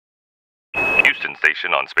Mission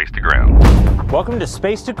Station on Space to Ground. Welcome to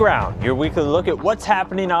Space to Ground, your weekly look at what's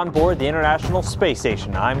happening on board the International Space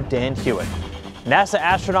Station. I'm Dan Hewitt. NASA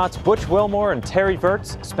astronauts Butch Wilmore and Terry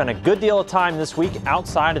Virts spent a good deal of time this week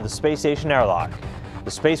outside of the Space Station airlock.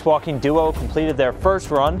 The spacewalking duo completed their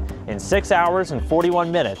first run in 6 hours and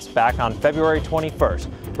 41 minutes back on February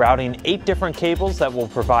 21st, routing 8 different cables that will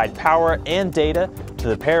provide power and data to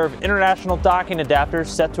the pair of international docking adapters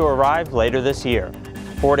set to arrive later this year.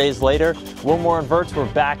 4 days later, Wilmore and Virts were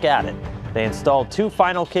back at it. They installed 2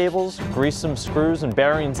 final cables, greased some screws and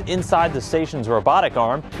bearings inside the station's robotic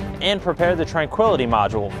arm, and prepared the Tranquility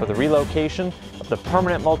module for the relocation of the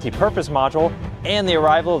permanent multi-purpose module and the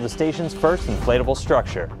arrival of the station's first inflatable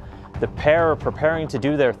structure. The pair are preparing to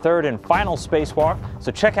do their third and final spacewalk,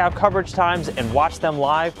 so check out coverage times and watch them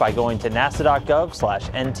live by going to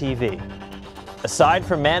nasa.gov/NTV. Aside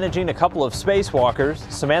from managing a couple of spacewalkers,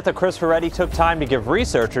 Samantha Cristoforetti took time to give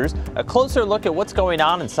researchers a closer look at what's going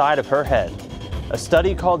on inside of her head. A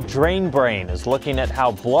study called Drain Brain is looking at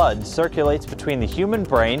how blood circulates between the human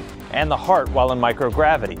brain and the heart while in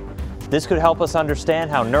microgravity. This could help us understand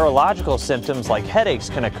how neurological symptoms like headaches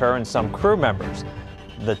can occur in some crew members.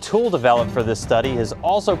 The tool developed for this study has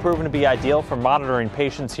also proven to be ideal for monitoring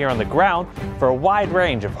patients here on the ground for a wide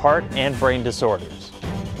range of heart and brain disorders.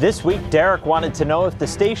 This week, Derek wanted to know if the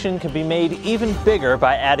station could be made even bigger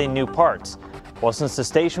by adding new parts. Well, since the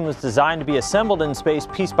station was designed to be assembled in space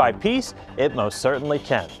piece by piece, it most certainly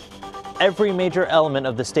can. Every major element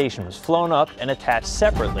of the station was flown up and attached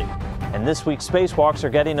separately, and this week's spacewalks are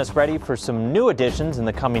getting us ready for some new additions in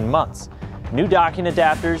the coming months. New docking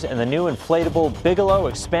adapters and the new inflatable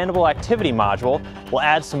Bigelow expandable activity module will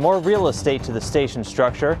add some more real estate to the station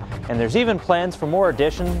structure, and there's even plans for more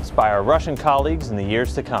additions by our Russian colleagues in the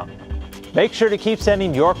years to come. Make sure to keep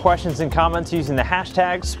sending your questions and comments using the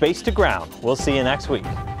hashtag #SpaceToGround. We'll see you next week.